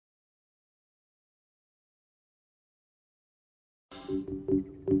My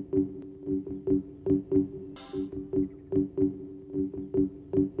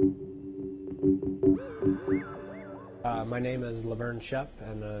name is Laverne Shep,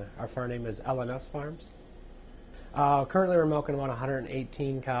 and our farm name is LNS Farms. Currently we're milking about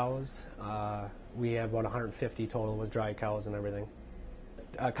 118 cows. We have about 150 total with dry cows and everything.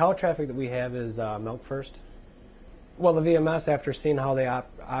 Cow traffic that we have is milk first. Well, the VMS, after seeing how they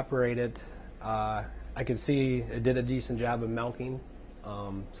operated, I could see it did a decent job of milking,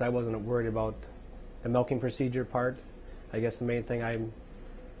 so I wasn't worried about the milking procedure part. I guess the main thing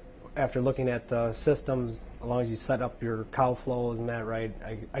after looking at the systems, as long as you set up your cow flows and that right,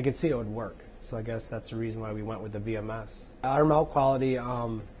 I could see it would work. So I guess that's the reason why we went with the VMS. Our milk quality,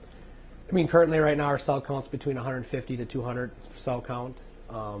 currently right now our cell count's between 150 to 200 cell count,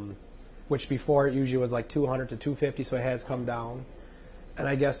 which before it usually was like 200 to 250, so it has come down. And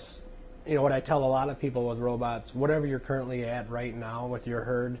I guess, what I tell a lot of people with robots, whatever you're currently at right now with your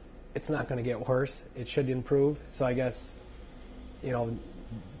herd, it's not going to get worse. It should improve. So I guess,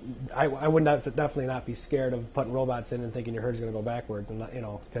 I would definitely not be scared of putting robots in and thinking your herd's going to go backwards, and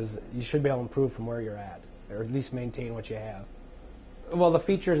because you should be able to improve from where you're at, or at least maintain what you have. Well, the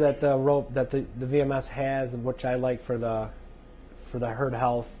features that the VMS has, which I like for the herd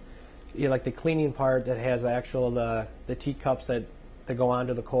health, like the cleaning part that has the teacups that go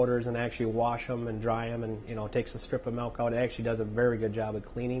onto the coders and actually wash them and dry them, and takes a strip of milk out. It actually does a very good job of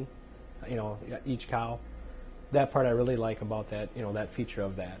cleaning, each cow. That part I really like about that, that feature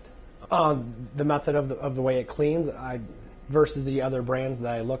of that. The method of the way it cleans, versus the other brands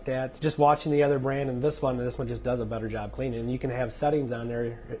that I looked at. Just watching the other brand and this one just does a better job cleaning. And you can have settings on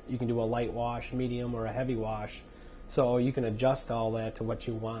there. You can do a light wash, medium, or a heavy wash. So you can adjust all that to what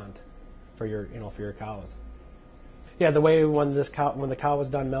you want for your cows. Yeah, the way when the cow was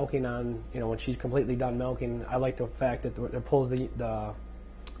done milking when she's completely done milking, I like the fact that it pulls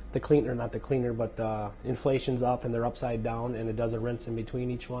the cleaner, not the cleaner, but the inflation's up and they're upside down, and it does a rinse in between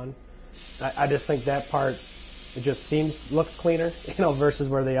each one. I just think that part, it just looks cleaner, versus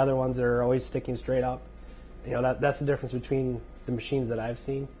where the other ones are always sticking straight up. That's the difference between the machines that I've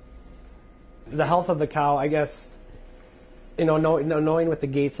seen. The health of the cow, I guess, knowing with the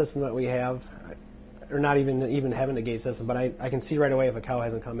gate system that we have, or not even having a gate system, but I can see right away if a cow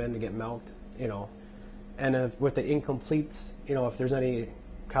hasn't come in to get milked, and with the incompletes, if there's any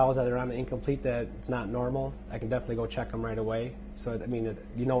cows that are on the incomplete that it's not normal, I can definitely go check them right away. So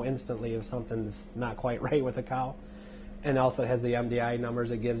instantly if something's not quite right with a cow. And also it has the MDI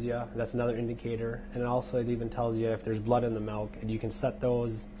numbers it gives you. That's another indicator. And also it even tells you if there's blood in the milk, and you can set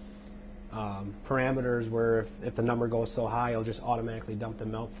those parameters where if the number goes so high, it'll just automatically dump the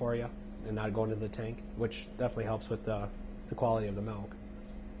milk for you and not go into the tank, which definitely helps with the quality of the milk.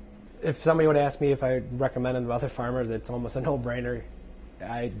 If somebody would ask me if I recommend them to other farmers, it's almost a no-brainer.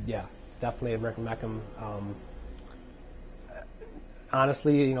 Definitely recommend them.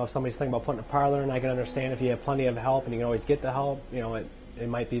 Honestly, if somebody's thinking about putting a parlor in, I can understand if you have plenty of help and you can always get the help. It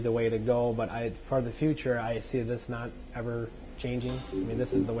might be the way to go. But for the future, I see this not ever changing.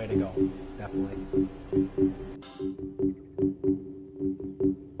 This is the way to go, definitely.